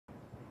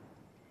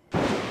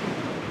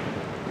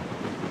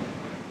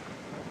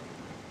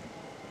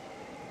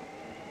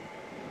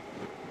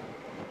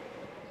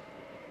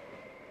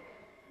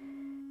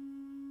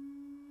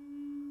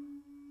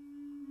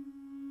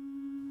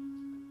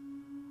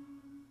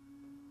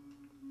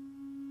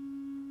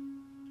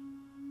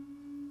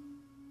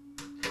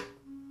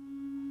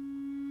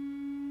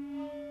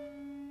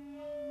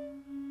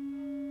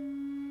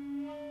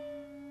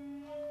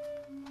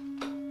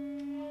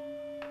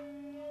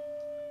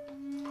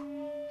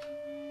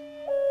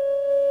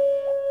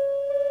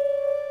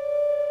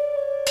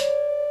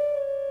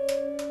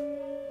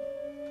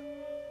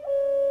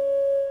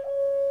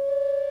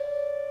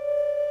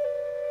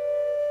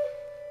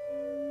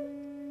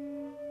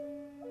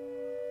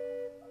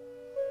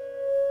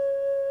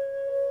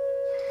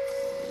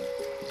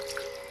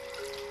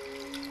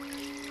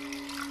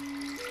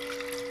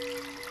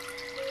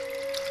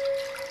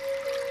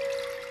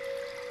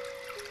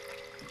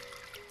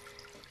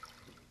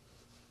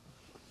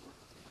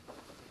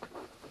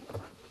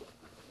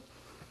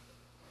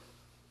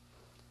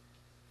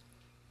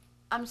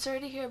I'm sorry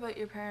to hear about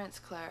your parents,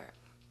 Claire.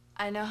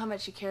 I know how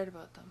much you cared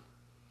about them.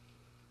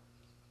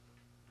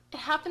 It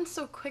happened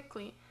so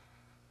quickly.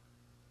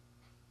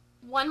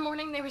 One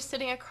morning they were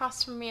sitting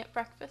across from me at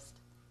breakfast.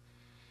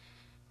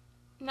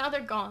 Now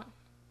they're gone.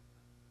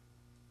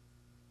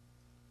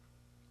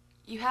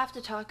 You have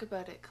to talk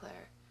about it,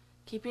 Claire.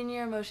 Keeping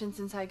your emotions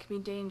inside can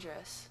be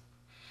dangerous.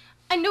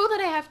 I know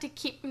that I have to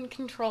keep in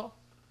control.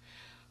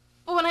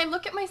 But when I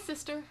look at my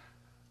sister,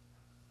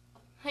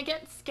 I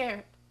get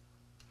scared.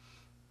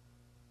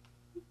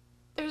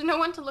 There's no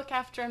one to look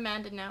after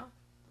Amanda now,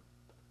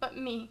 but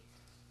me.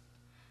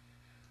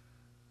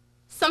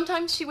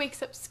 Sometimes she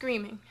wakes up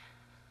screaming.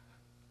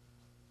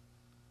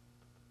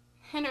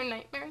 In her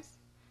nightmares,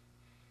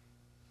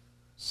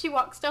 she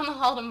walks down the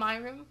hall to my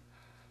room,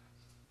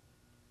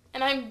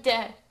 and I'm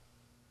dead.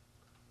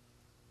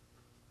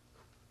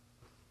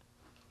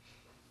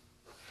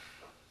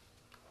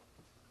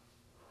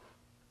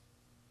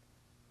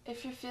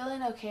 If you're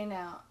feeling okay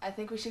now, I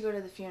think we should go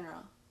to the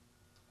funeral.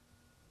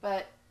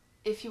 But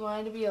if you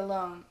wanted to be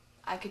alone,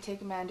 I could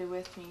take Amanda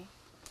with me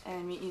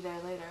and meet you there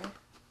later.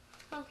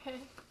 Okay.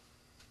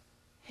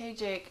 Hey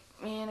Jake,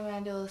 me and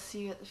Amanda will see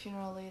you at the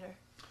funeral later.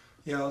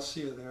 Yeah, I'll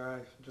see you there. I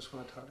just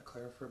want to talk to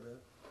Claire for a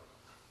bit.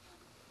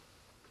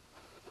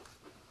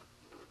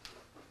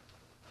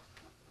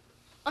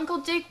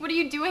 Uncle Jake, what are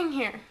you doing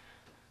here?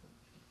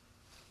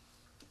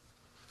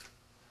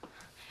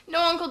 No,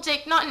 Uncle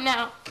Jake, not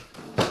now.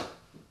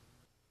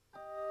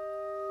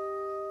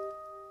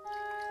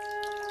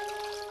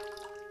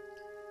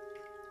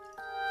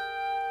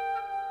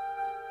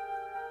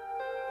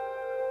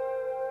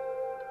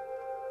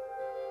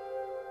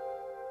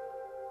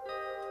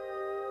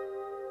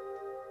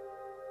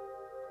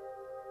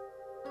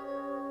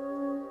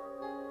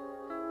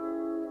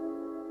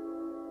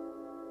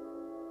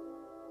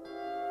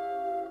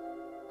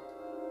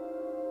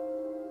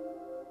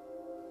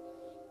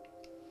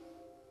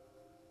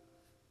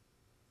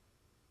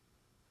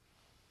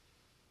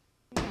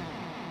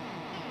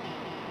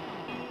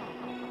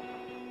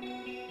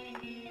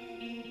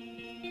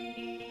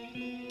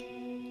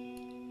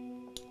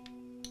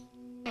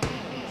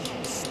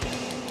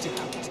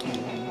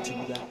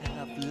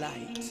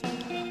 Light of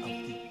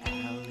the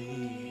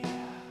alley.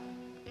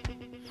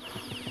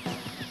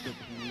 The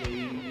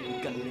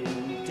blade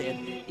glinted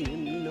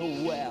in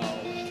a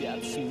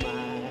well-kept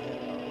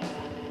smile.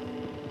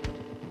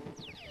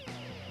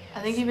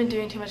 I think you've been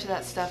doing too much of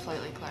that stuff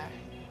lately, Claire.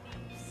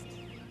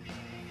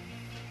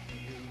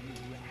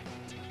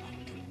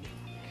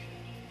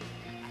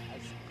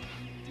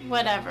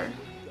 Whatever.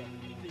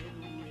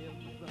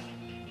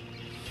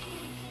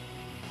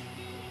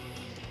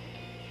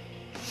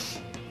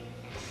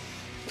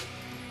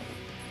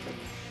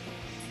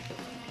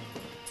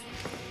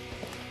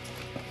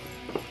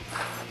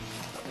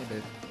 Hey,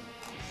 babe.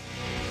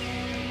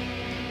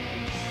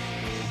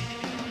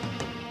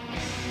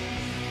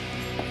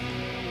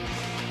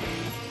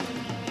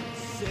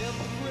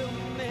 Several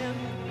men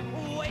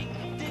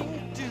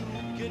waiting to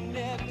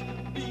connect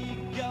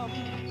become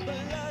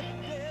bloody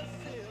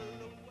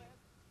silhouettes.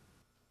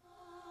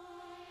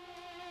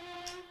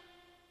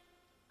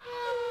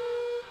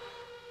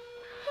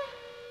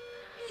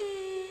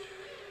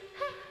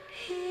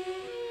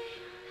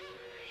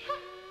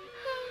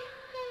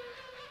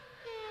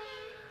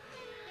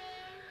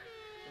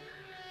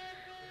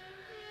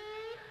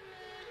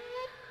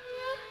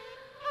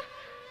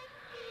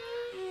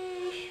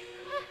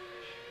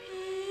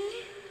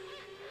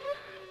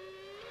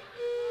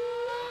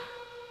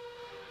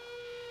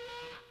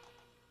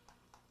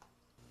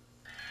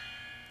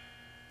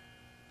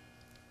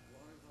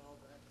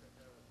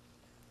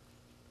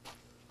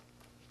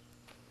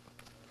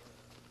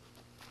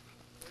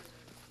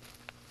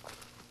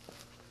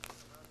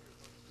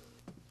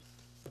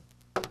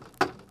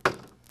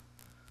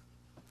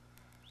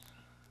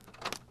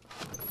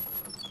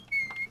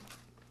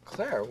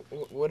 Claire,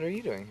 what are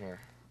you doing here?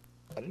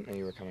 I didn't know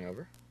you were coming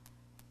over.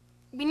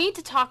 We need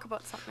to talk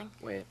about something.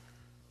 Wait.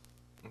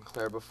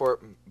 Claire,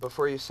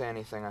 before you say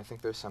anything, I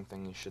think there's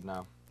something you should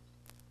know.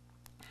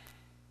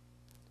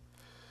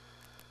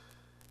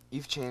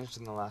 You've changed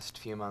in the last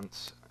few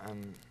months,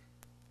 and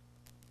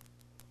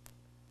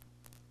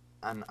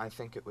I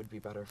think it would be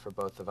better for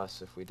both of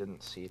us if we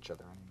didn't see each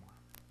other anymore.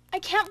 I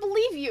can't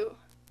believe you.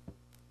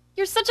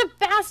 You're such a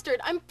bastard.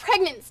 I'm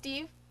pregnant,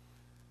 Steve.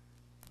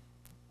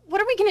 What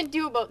are we gonna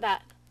do about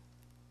that?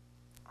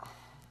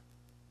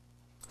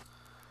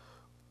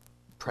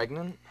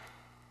 Pregnant?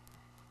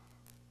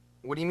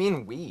 What do you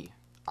mean, we?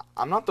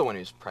 I'm not the one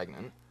who's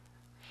pregnant.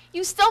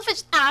 You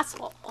selfish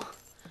asshole.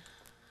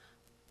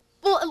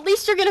 Well, at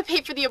least you're gonna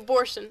pay for the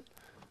abortion.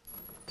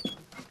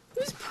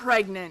 Who's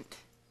pregnant?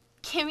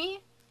 Kimmy,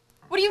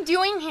 what are you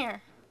doing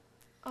here?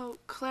 Oh,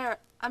 Claire,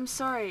 I'm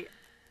sorry.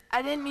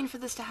 I didn't mean for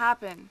this to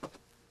happen.